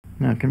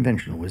Now,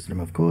 conventional wisdom,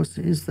 of course,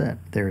 is that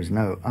there is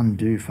no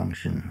undo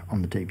function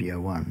on the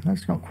DB-01.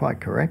 That's not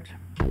quite correct.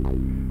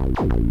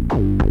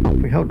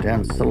 If we hold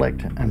down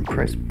select and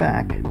press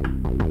back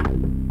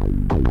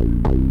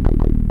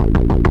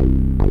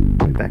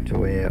to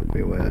where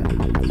we were.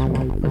 So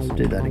let's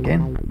do that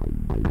again.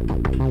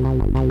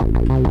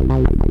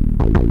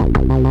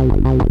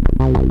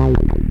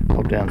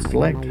 Hold down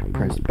select,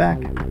 press back.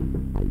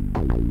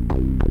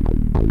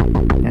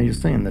 Now you'll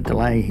see in the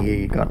delay here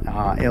you've got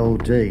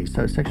RLD,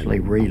 so it's actually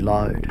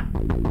reload.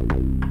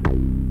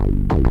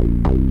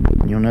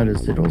 And you'll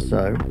notice it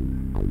also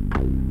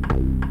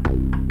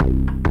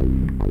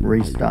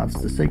restarts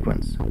the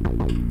sequence.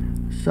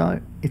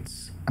 So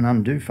it's an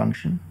undo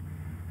function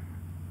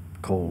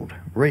called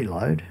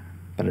reload,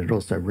 but it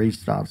also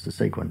restarts the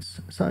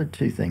sequence. So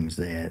two things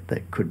there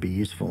that could be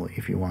useful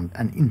if you want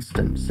an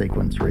instant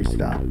sequence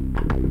restart.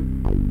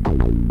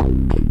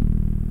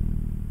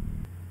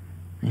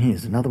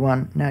 Here's another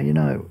one. Now, you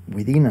know,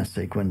 within a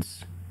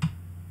sequence,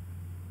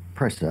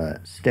 press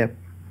a step.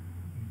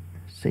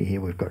 See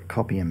here we've got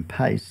copy and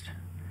paste,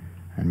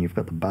 and you've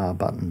got the bar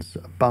buttons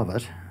above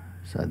it.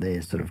 So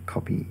they're sort of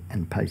copy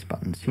and paste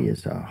buttons here.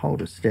 So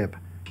hold a step,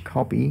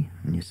 copy,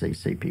 and you see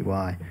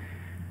CPY.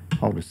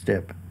 Hold a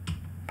step,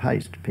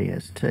 paste,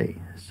 PST.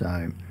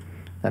 So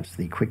that's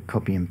the quick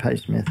copy and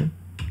paste method.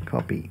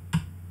 Copy,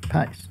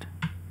 paste.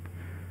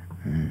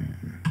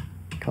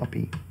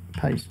 Copy,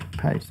 paste,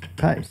 paste,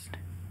 paste.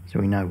 So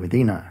we know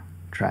within a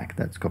track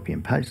that's copy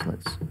and paste.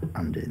 Let's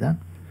undo that.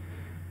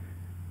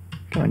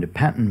 Go into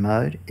pattern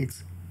mode.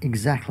 It's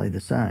exactly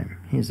the same.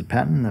 Here's the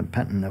pattern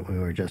that we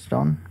were just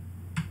on.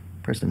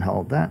 Press and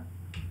hold that.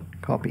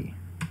 Copy,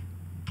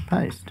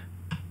 paste,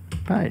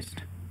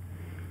 paste.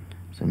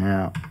 So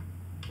now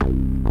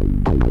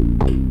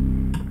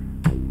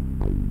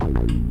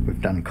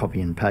we've done copy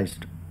and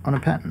paste on a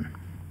pattern,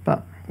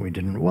 but we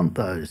didn't want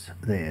those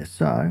there,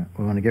 so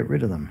we want to get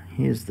rid of them.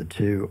 Here's the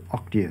two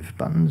octave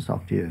buttons,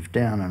 octave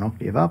down and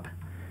octave up.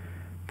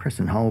 Press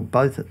and hold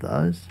both of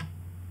those.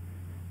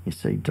 You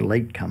see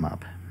delete come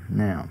up.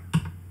 Now,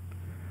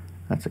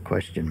 that's a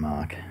question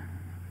mark.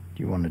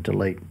 Do you want to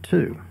delete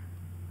two?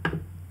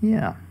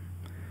 Yeah.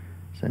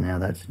 So now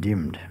that's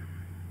dimmed.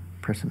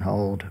 Press and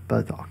hold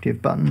both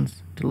octave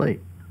buttons,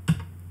 delete.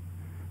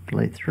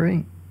 Delete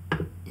three,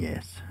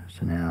 yes.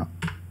 So now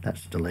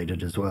that's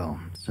deleted as well.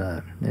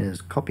 So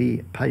there's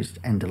copy, paste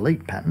and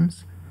delete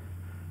patterns.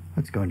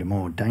 Let's go into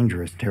more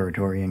dangerous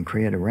territory and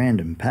create a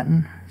random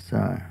pattern.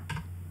 So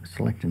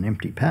select an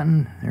empty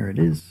pattern, there it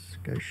is.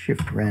 Go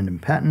shift random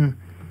pattern.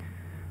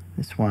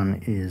 This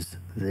one is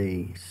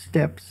the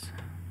steps.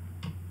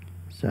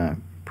 So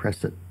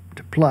press it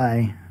to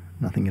play.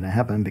 Nothing going to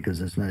happen because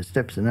there's no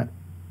steps in it.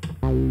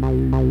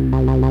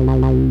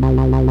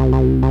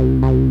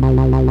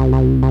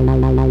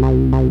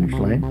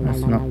 Actually,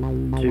 that's not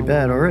too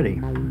bad already.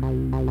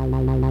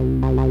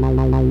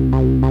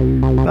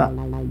 But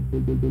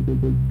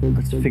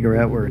let's figure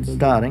out where it's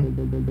starting.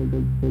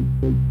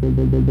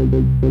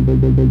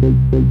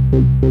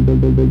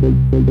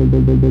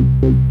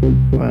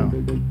 Well,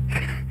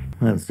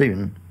 it's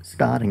even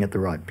starting at the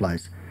right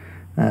place.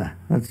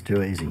 That's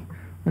too easy.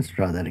 Let's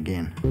try that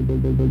again.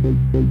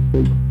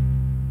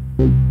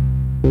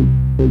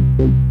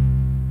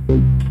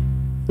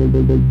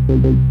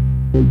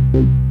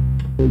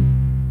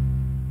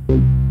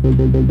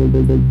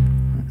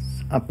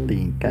 Let's up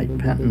the gate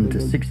pattern to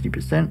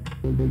 60%.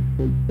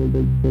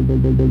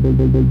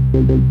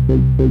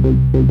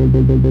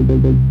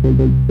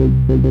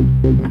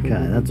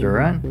 Okay, that's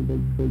alright.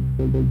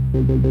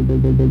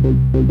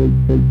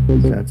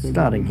 So it's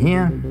starting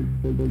here.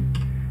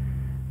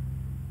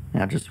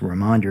 Now, just a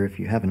reminder, if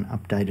you haven't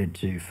updated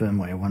to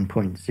firmware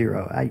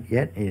 1.08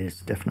 yet, it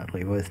is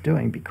definitely worth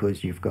doing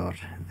because you've got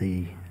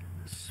the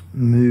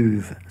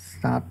move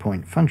start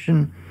point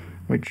function,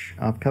 which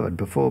I've covered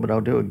before, but I'll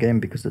do again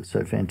because it's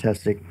so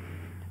fantastic,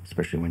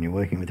 especially when you're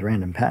working with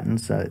random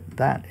patterns. So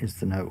that is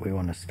the note we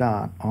want to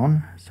start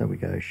on. So we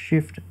go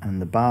shift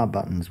and the bar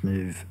buttons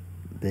move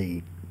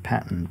the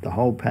pattern, the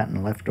whole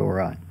pattern left or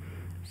right.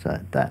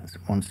 So that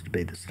wants to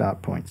be the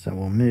start point. So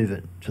we'll move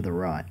it to the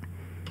right.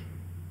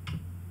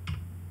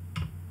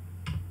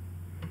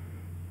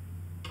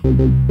 Is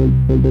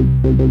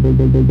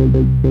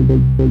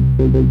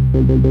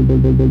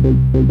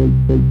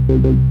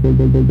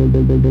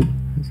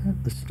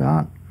that the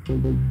start?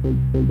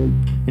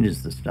 It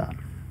is the start.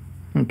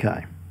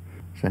 Okay,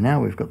 so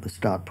now we've got the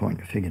start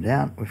point figured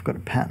out. We've got a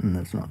pattern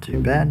that's not too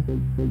bad. I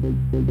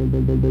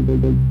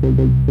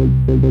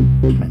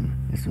mean,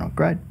 it's not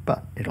great,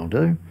 but it'll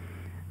do.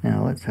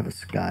 Now let's have a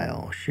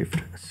scale.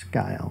 Shift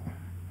scale.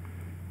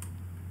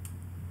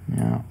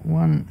 Now,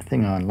 one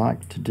thing I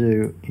like to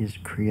do is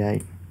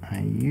create a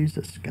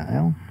user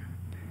scale.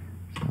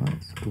 So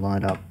let's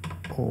light up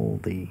all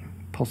the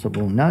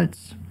possible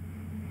notes,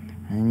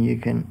 and you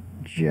can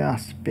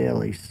just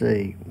barely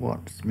see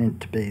what's meant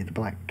to be the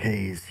black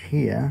keys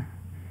here.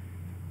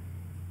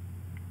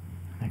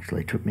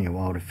 Actually, it took me a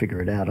while to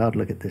figure it out. I'd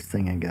look at this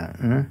thing and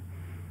go,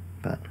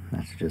 but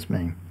that's just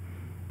me.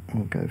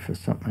 we'll go for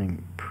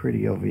something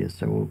pretty obvious.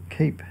 So we'll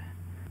keep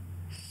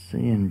C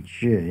and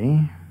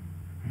G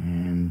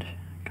and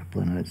a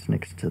couple of notes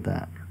next to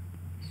that.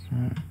 So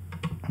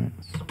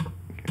let's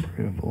get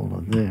rid of all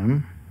of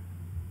them.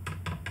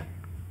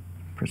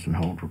 Press and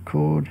hold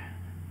record.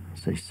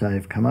 See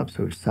save come up,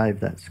 so we've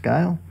saved that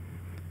scale.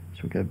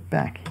 So we go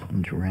back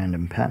into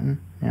random pattern.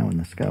 Now in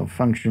the scale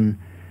function,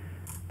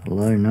 the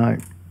low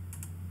note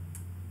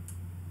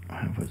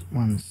was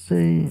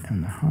 1C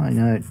and the high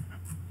note,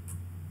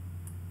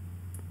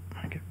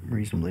 make it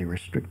reasonably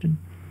restricted.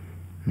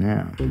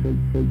 Now,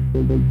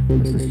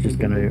 this is just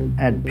going to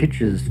add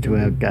pitches to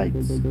our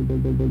gates.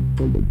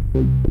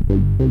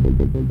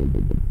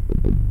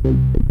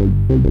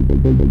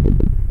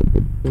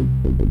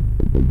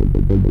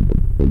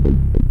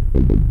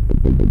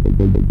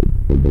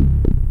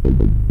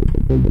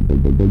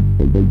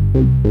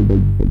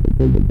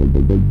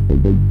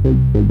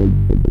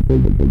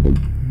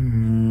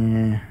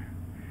 Yeah.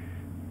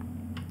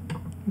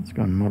 Let's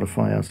go and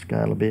modify our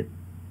scale a bit.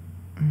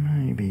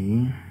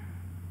 Maybe.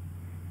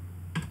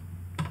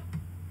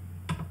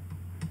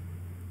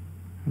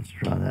 Let's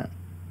try that.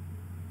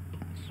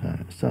 So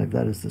save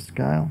that as the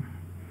scale.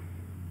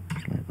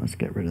 Actually, let's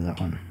get rid of that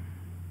one.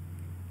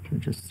 So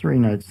just 3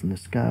 notes in the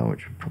scale,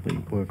 which would probably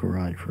work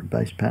alright for a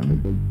bass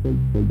pattern.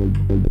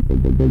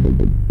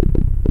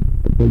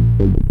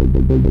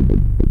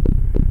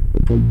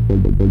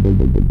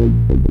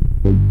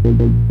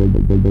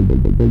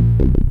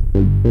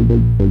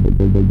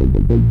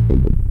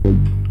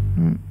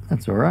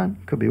 That's alright,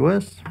 could be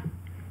worse.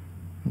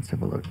 Let's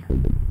have a look.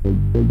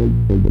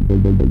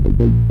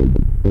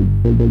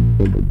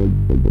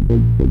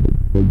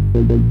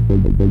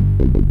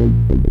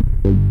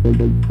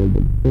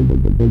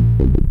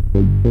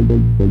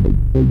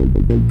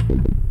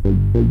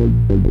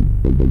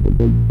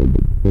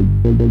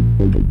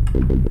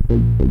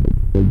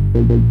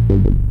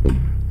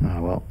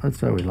 Oh well, let's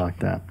say we like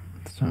that.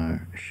 So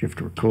shift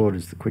record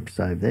is the quick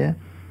save there.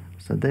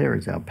 So there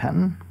is our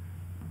pattern.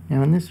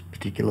 Now in this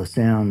particular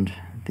sound,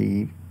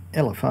 the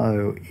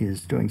LFO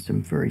is doing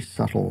some very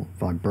subtle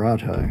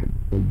vibrato.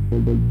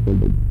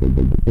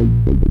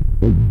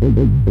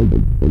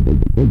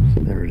 So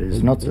there it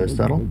is, not so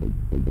subtle.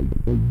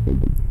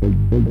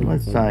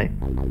 Let's say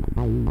we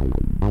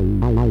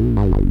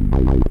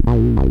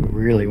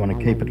really want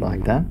to keep it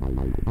like that,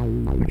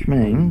 which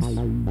means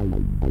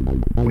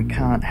we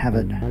can't have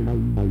it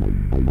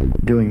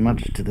doing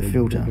much to the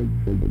filter.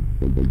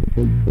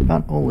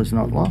 But all is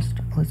not lost.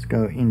 Let's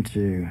go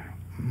into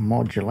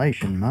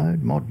modulation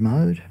mode, mod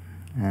mode,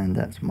 and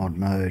that's mod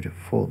mode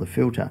for the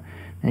filter.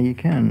 Now you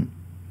can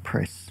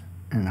press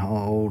and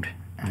hold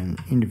and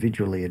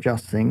individually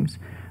adjust things,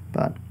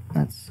 but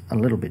that's a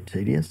little bit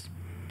tedious.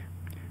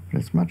 But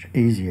it's much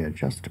easier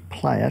just to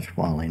play it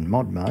while in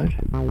mod mode.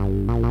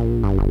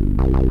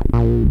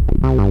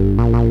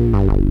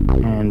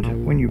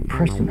 And when you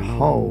press and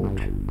hold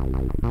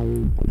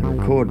the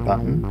record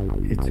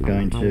button, it's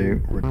going to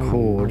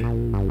record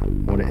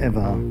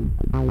whatever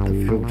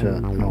the filter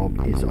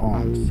knob is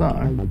on. So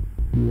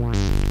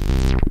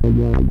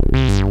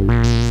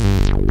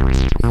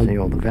see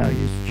all the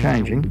values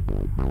changing.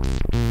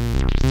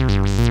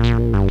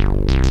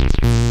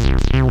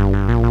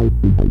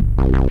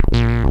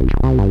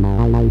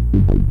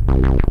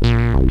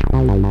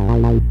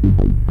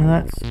 Now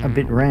that's a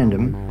bit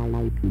random,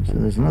 so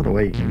there's another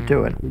way you can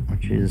do it,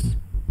 which is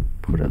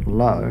put it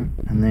low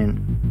and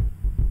then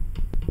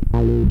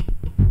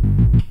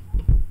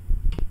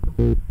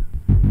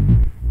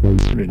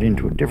put it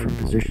into a different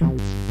position.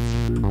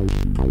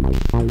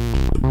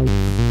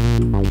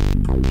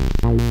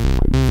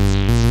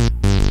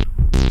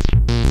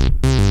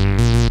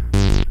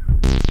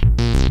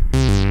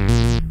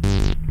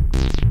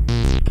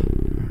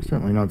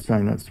 Certainly not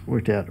saying that's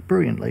worked out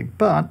brilliantly,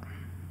 but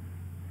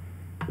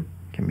it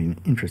can be an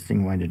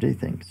interesting way to do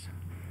things.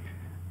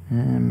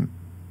 Well,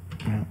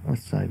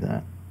 let's save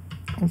that.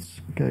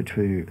 Let's go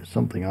to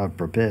something I've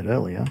prepared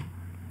earlier.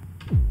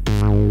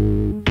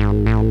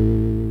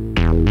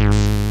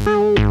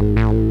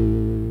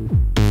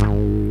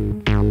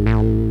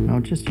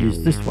 I'll just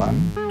use this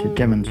one to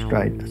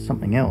demonstrate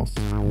something else,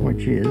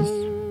 which is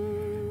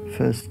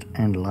first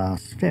and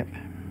last step.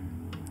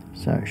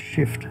 So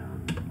shift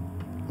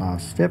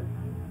last step.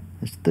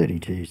 There's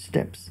 32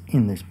 steps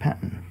in this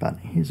pattern, but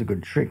here's a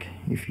good trick.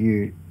 If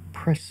you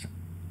press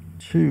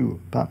 2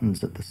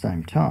 buttons at the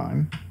same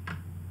time,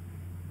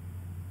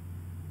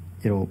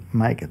 it'll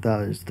make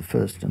those the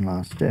first and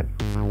last step.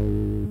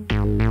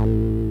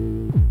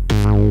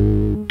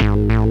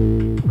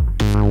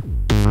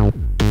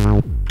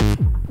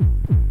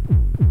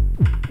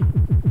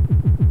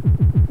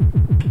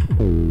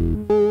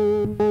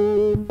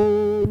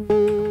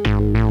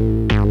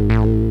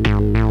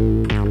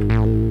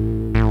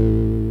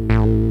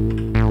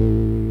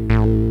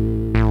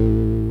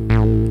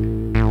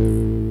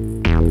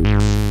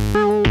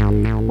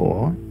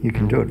 You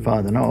can do it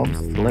via the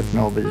knobs. The left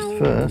knob is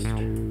first,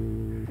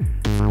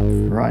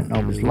 the right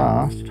knob is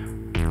last, so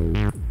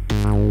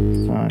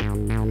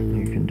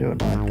you can do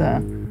it like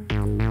that.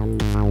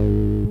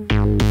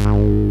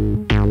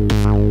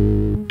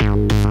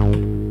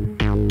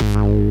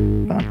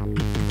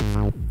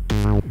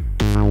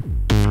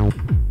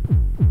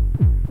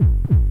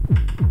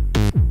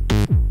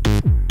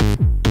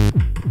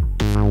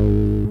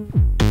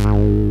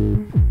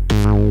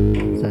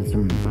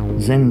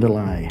 Zen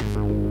delay.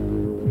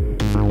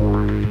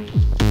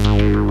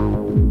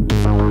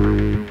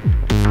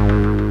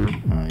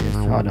 Oh yes,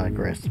 I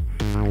digress.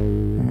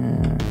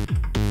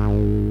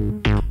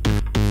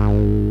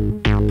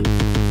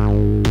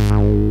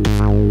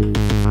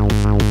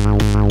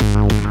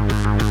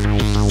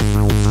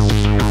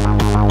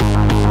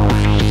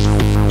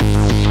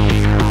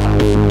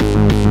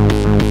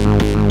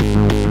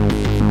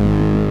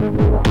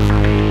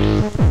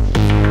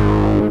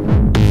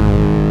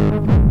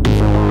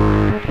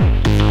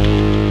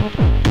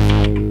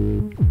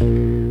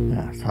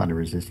 It's hard to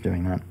resist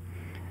doing that.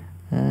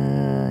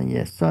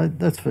 Yes, so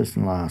that's first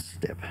and last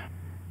step.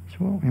 So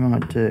what we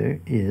might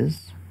do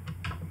is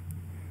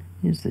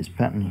use this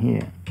pattern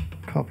here,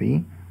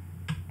 copy,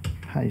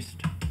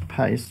 paste,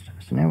 paste.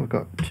 So now we've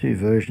got two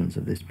versions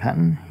of this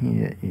pattern.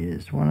 Here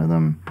is one of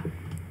them.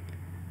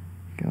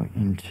 Go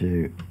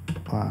into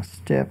last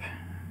step.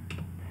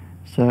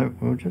 So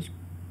we'll just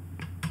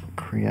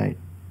create.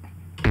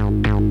 Yeah,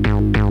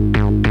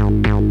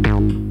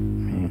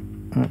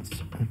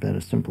 that's about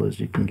as simple as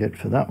you can get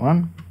for that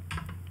one.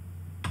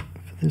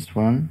 For this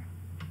one,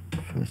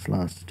 first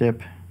last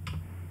step,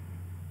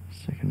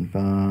 second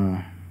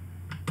bar.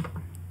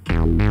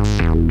 Well,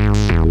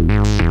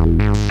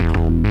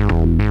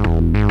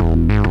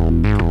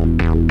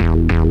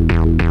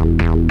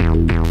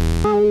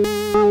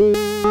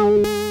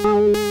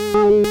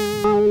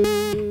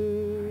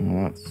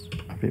 that's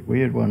a bit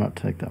weird, why not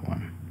take that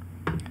one?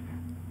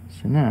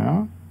 So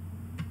now,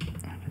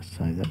 I'll just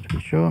save that to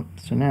be short.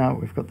 So now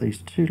we've got these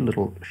two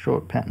little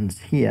short patterns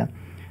here.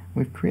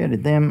 We've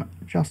created them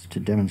just to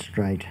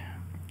demonstrate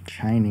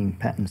chaining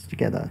patterns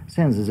together.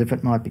 Sounds as if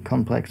it might be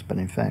complex, but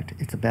in fact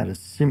it's about as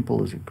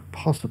simple as it could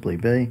possibly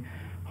be.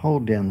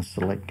 Hold down the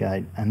select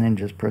gate and then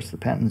just press the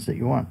patterns that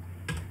you want.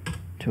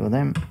 Two of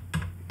them,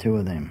 two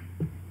of them.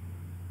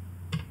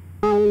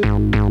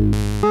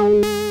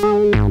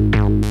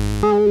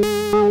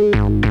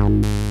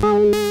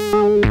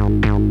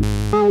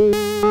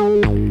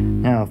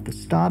 Now if the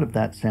start of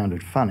that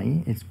sounded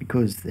funny, it's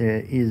because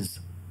there is,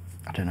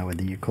 I don't know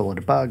whether you call it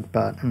a bug,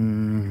 but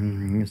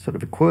sort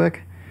of a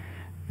quirk,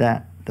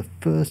 that the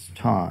first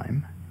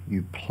time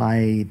you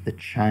play the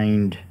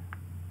chained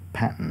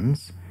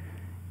patterns,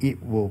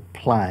 it will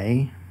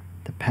play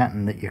the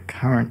pattern that you're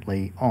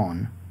currently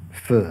on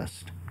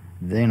first.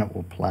 Then it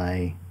will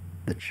play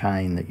the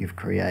chain that you've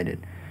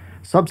created.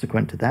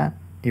 Subsequent to that,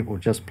 it will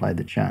just play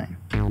the chain.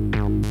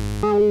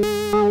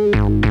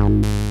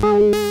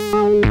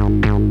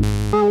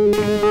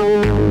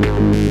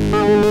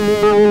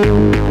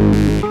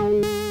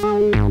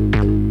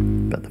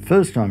 But the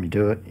first time you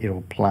do it,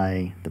 it'll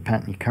play the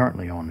pattern you're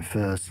currently on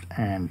first,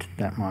 and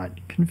that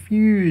might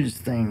confuse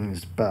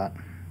things, but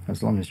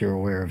as long as you're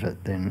aware of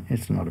it, then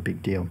it's not a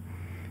big deal.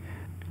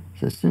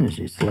 So as soon as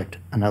you select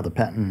another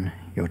pattern,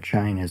 your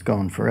chain is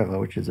gone forever,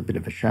 which is a bit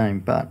of a shame,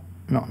 but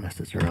not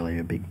necessarily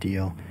a big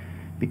deal,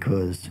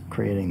 because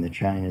creating the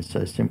chain is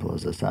so simple.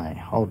 As I say,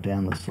 hold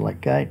down the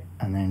select gate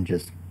and then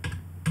just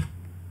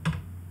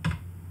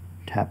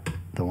tap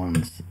the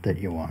ones that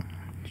you want.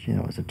 Gee,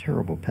 that was a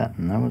terrible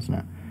pattern though, wasn't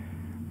it?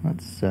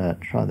 Let's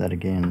try that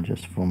again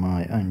just for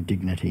my own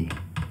dignity.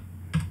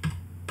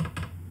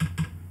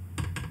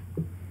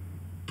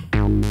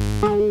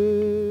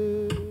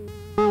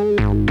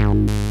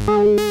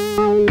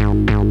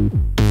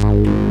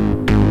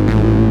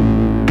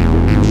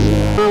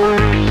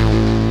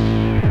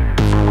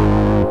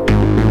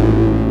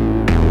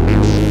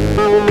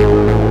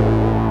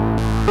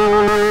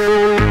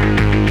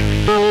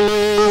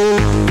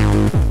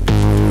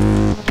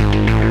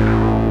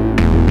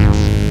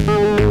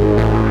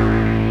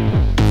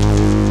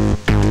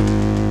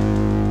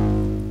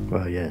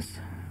 Well, yes,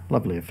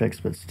 lovely effects,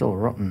 but still a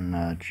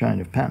rotten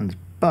chain of patterns,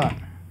 but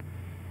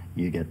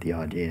you get the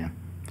idea.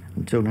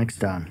 Until next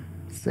time,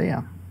 see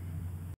ya.